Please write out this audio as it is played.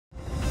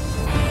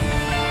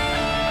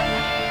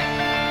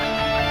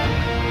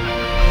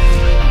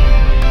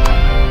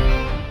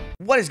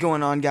What is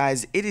going on,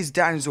 guys? It is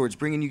Dinozords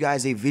bringing you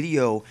guys a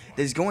video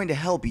that is going to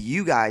help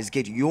you guys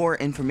get your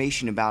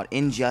information about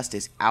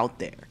Injustice out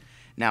there.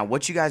 Now,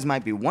 what you guys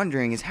might be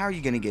wondering is how are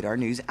you going to get our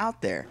news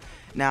out there?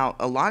 Now,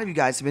 a lot of you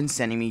guys have been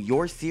sending me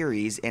your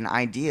theories and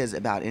ideas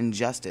about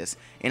Injustice,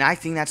 and I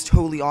think that's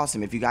totally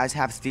awesome. If you guys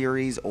have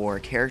theories or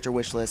character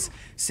wish lists,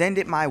 send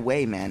it my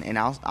way, man, and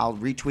I'll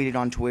retweet it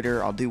on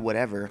Twitter. I'll do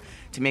whatever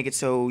to make it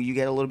so you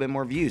get a little bit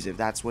more views if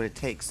that's what it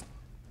takes.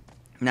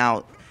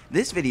 Now,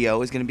 this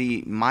video is going to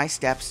be my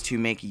steps to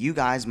make you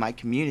guys, my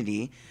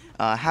community,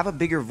 have a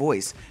bigger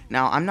voice.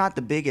 Now, I'm not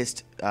the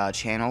biggest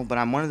channel, but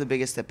I'm one of the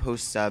biggest that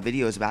posts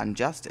videos about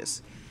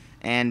Injustice.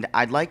 And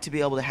I'd like to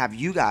be able to have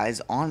you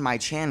guys on my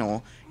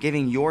channel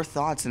giving your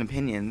thoughts and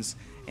opinions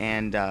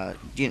and,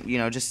 you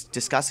know, just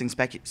discussing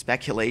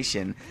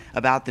speculation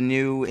about the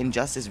new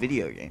Injustice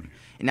video game.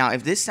 Now,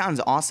 if this sounds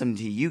awesome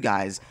to you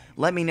guys,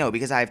 let me know,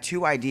 because I have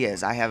two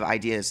ideas. I have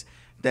ideas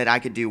that I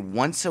could do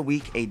once a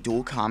week, a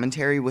dual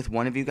commentary with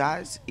one of you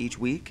guys each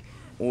week,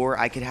 or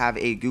I could have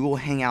a Google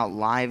Hangout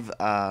live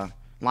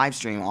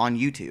stream on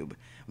YouTube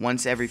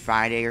once every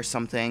Friday or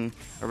something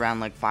around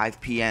like 5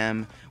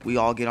 p.m. We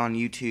all get on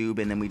YouTube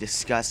and then we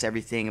discuss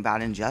everything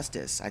about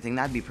Injustice. I think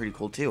that'd be pretty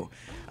cool too.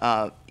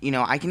 You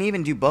know, I can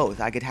even do both.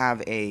 I could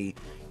have a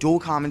dual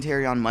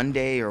commentary on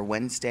Monday or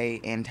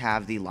Wednesday and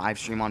have the live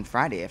stream on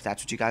Friday if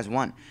that's what you guys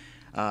want.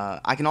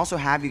 I can also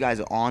have you guys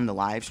on the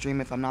live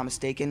stream if I'm not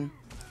mistaken,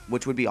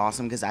 which would be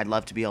awesome because I'd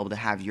love to be able to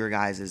have your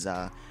guys'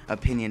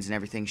 opinions and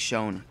everything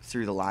shown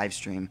through the live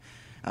stream.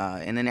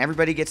 And then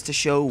everybody gets to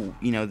show,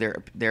 you know,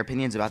 their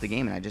opinions about the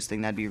game, and I just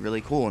think that'd be really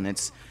cool. And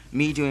it's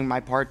me doing my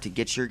part to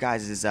get your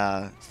guys'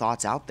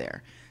 thoughts out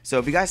there. So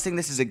if you guys think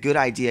this is a good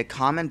idea,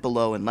 comment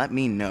below and let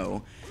me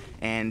know.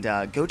 And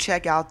go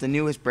check out the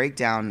newest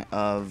breakdown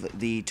of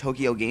the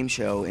Tokyo Game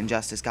Show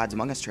Injustice Gods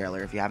Among Us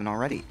trailer if you haven't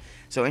already.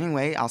 So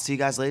anyway, I'll see you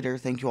guys later.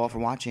 Thank you all for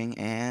watching,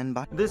 and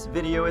bye. This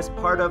video is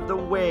part of the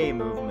Way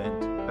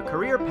movement, a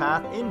career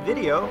path in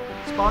video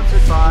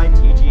sponsored by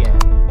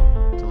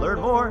TGN. To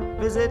learn more,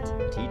 visit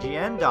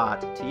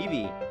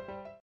tgn.tv.